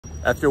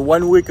After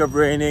 1 week of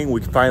raining,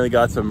 we finally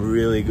got some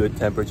really good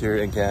temperature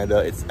in Canada.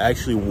 It's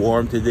actually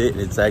warm today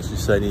and it's actually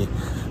sunny.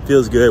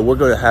 Feels good. We're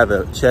going to have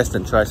a chest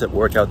and tricep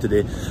workout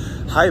today.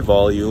 High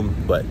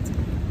volume, but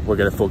we're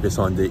going to focus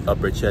on the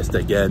upper chest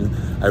again.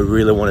 I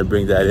really want to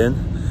bring that in.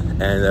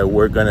 And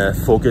we're going to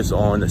focus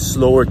on a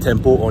slower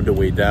tempo on the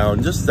way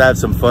down. Just have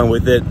some fun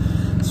with it.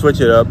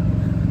 Switch it up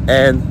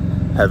and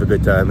have a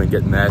good time and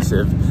get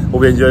massive.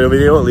 Hope you enjoyed the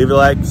video. Leave a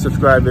like,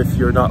 subscribe if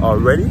you're not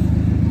already.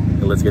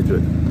 And let's get to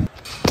it.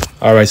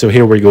 All right, so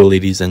here we go,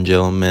 ladies and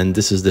gentlemen.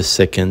 This is the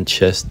second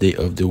chest day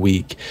of the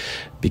week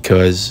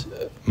because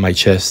my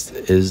chest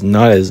is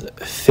not as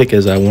thick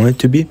as I want it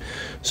to be.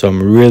 So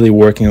I'm really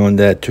working on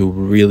that to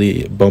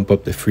really bump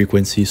up the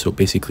frequency. So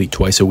basically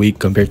twice a week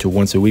compared to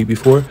once a week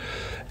before.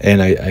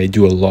 And I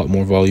do a lot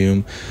more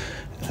volume.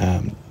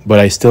 But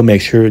I still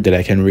make sure that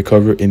I can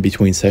recover in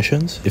between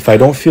sessions. If I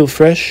don't feel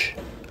fresh,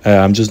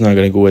 I'm just not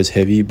going to go as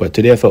heavy. But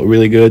today I felt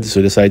really good, so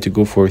I decided to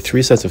go for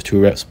 3 sets of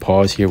 2 reps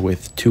pause here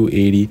with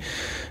 280.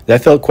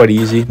 That felt quite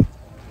easy.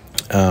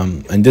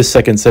 And this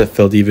second set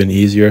felt even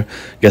easier.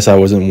 Guess I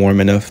wasn't warm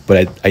enough,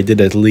 but I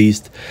did at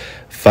least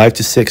 5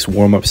 to 6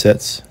 warm-up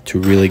sets to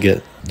really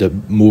get the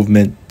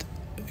movement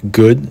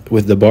good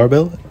with the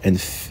barbell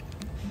and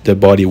the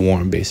body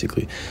warm,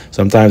 basically.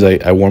 Sometimes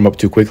I warm up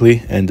too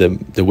quickly and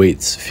the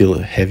weights feel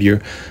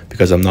heavier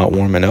because I'm not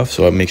warm enough,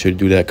 so I make sure to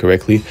do that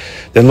correctly.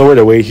 Then lower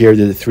the weight here,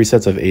 did 3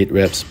 sets of 8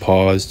 reps,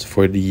 paused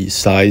for the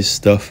size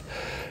stuff.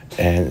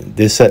 And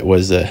this set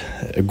was a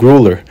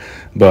grueler,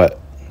 but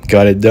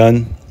got it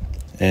done.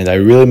 And I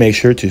really make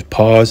sure to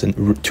pause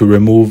and to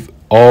remove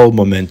all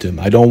momentum.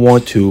 I don't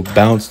want to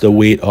bounce the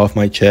weight off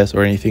my chest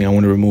or anything. I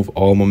want to remove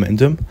all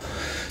momentum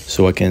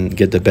so I can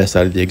get the best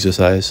out of the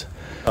exercise.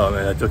 Oh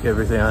man, that took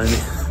everything out of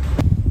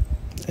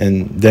me.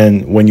 And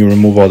then when you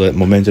remove all that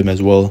momentum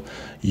as well,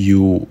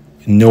 you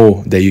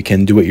know that you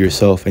can do it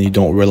yourself and you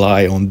don't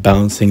rely on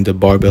bouncing the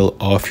barbell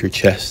off your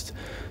chest.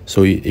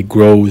 So it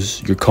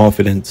grows your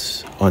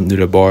confidence under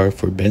the bar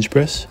for bench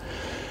press.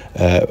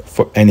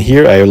 And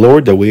here I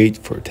lowered the weight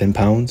for 10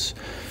 pounds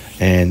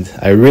and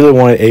I really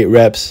wanted 8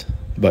 reps,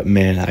 but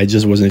man, I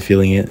just wasn't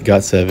feeling it.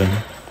 Got 7.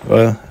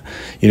 Well,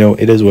 you know,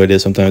 it is what it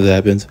is. Sometimes it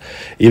happens.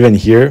 Even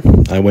here,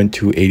 I went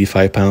to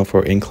 85 pounds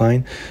for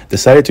incline.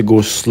 Decided to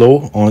go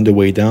slow on the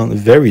way down,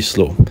 very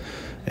slow.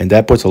 And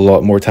that puts a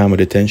lot more time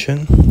with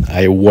attention.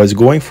 I was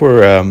going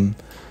for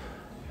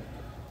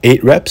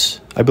 8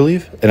 reps, I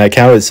believe. And I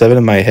counted 7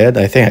 in my head.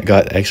 I think I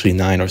got actually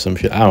 9 or some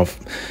shit. I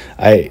don't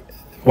know.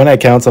 When I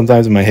count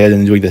sometimes in my head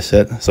and doing the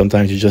set,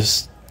 sometimes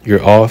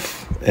you're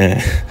off.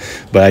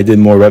 But I did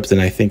more reps than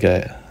I think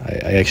I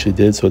actually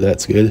did, so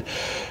that's good.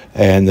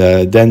 And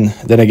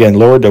then again,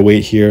 lowered the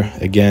weight here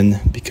again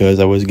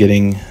because I was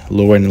getting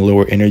lower and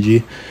lower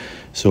energy.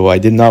 So I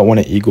did not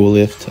want to ego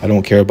lift. I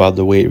don't care about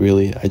the weight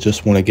really. I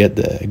just want to get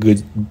the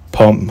good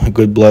pump,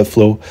 good blood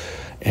flow,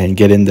 and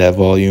get in that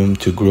volume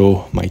to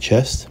grow my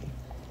chest.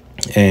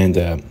 And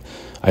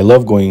I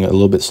love going a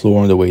little bit slower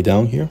on the way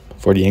down here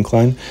for the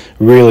incline.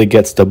 Really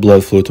gets the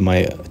blood flow to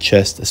my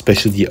chest,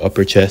 especially the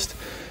upper chest,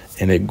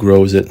 and it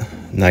grows it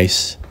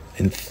nice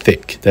and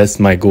thick. That's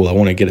my goal. I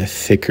want to get a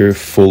thicker,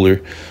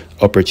 fuller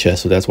upper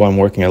chest. So that's why I'm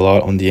working a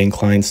lot on the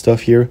incline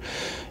stuff here.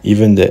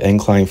 Even the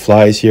incline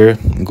flies here.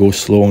 Go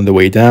slow on the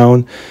way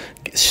down.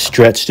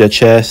 Stretch the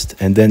chest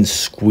and then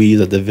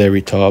squeeze at the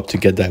very top to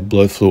get that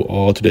blood flow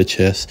all to the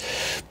chest.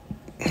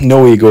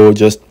 No ego,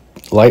 just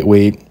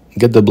lightweight.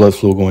 Get the blood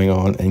flow going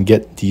on and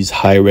get these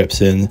high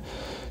reps in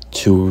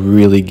to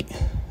really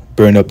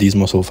burn up these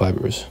muscle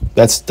fibers.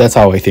 That's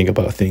how I think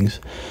about things.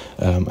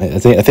 I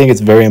think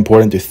it's very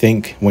important to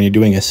think when you're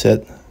doing a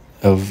set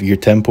of your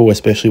tempo,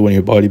 especially when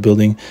you're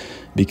bodybuilding,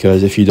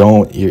 because if you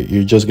don't,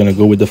 you're just gonna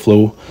go with the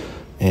flow,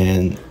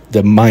 and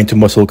the mind to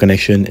muscle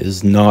connection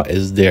is not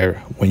as there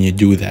when you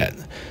do that.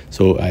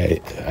 So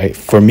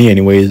for me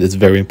anyways, it's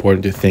very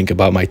important to think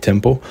about my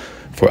tempo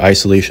for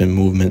isolation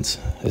movements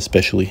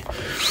especially.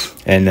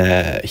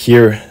 And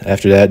here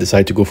after that, I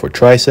decided to go for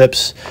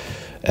triceps.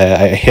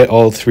 I hit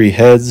all 3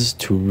 heads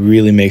to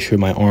really make sure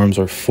my arms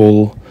are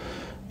full,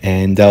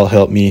 and that'll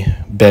help me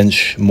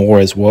bench more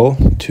as well.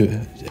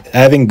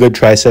 Having good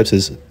triceps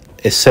is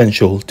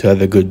essential to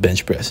have a good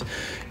bench press.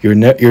 You're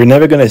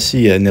never gonna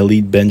see an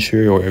elite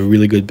bencher or a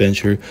really good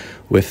bencher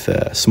with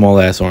small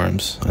ass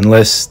arms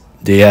unless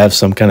they have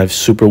some kind of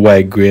super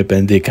wide grip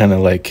and they kind of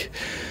like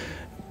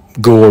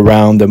go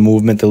around the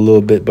movement a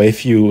little bit. But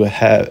if you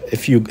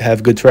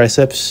have good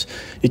triceps,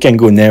 you can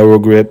go narrow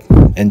grip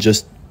and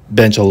just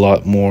bench a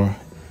lot more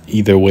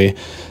either way.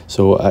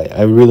 So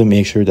I really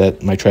make sure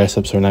that my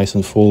triceps are nice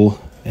and full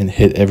and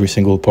hit every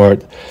single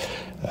part.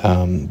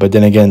 But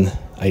then again,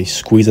 I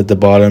squeeze at the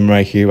bottom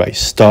right here. I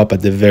stop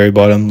at the very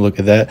bottom, look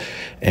at that,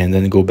 and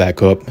then go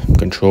back up,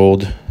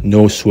 controlled,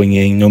 no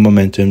swinging, no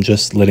momentum,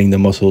 just letting the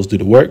muscles do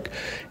the work,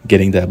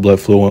 getting that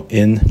blood flow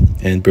in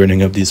and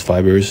burning up these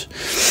fibers.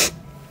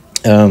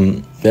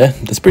 Yeah,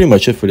 that's pretty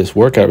much it for this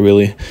workout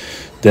really.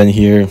 Then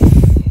here,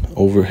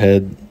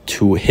 overhead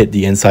to hit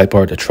the inside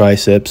part of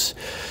triceps.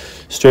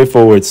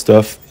 Straightforward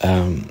stuff.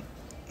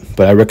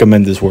 but I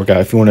recommend this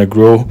workout. If you want to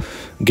grow,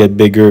 get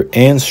bigger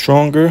and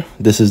stronger,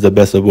 this is the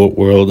best of both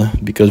worlds,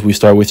 because we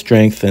start with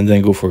strength and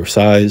then go for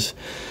size.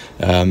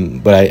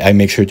 But I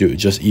make sure to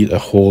just eat a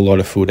whole lot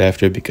of food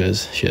after,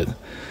 because shit,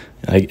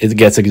 it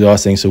gets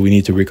exhausting, so we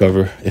need to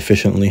recover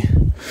efficiently.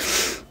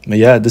 But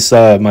yeah, this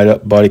is my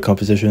body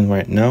composition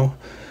right now.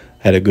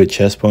 Had a good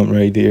chest pump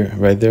right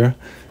there,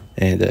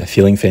 and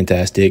feeling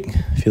fantastic,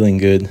 feeling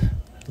good,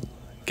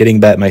 getting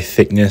back my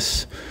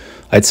thickness.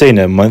 I'd say in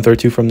a month or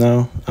two from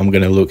now, I'm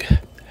gonna look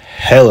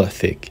hella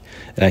thick,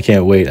 and I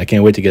can't wait. I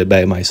can't wait to get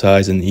back my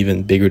size and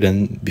even bigger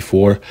than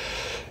before,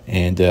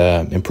 and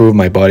improve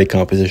my body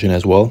composition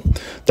as well.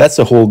 That's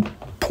the whole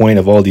point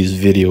of all these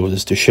videos,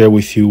 is to share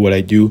with you what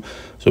I do,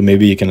 so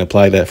maybe you can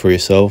apply that for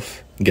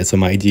yourself, get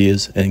some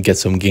ideas, and get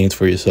some gains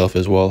for yourself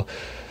as well.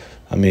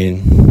 I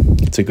mean,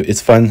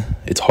 it's fun,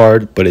 it's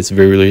hard, but it's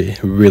really,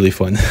 really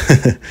fun.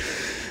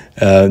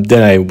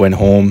 Then I went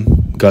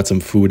home, got some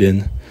food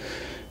in,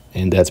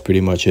 and that's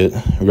pretty much it.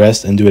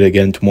 Rest and do it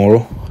again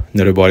tomorrow.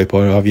 Another body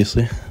part,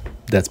 obviously.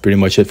 That's pretty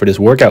much it for this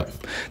workout.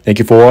 Thank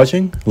you for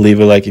watching. Leave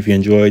a like if you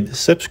enjoyed.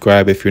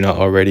 Subscribe if you're not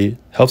already.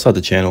 Helps out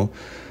the channel.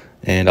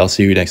 And I'll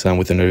see you next time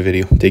with another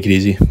video. Take it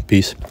easy.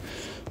 Peace.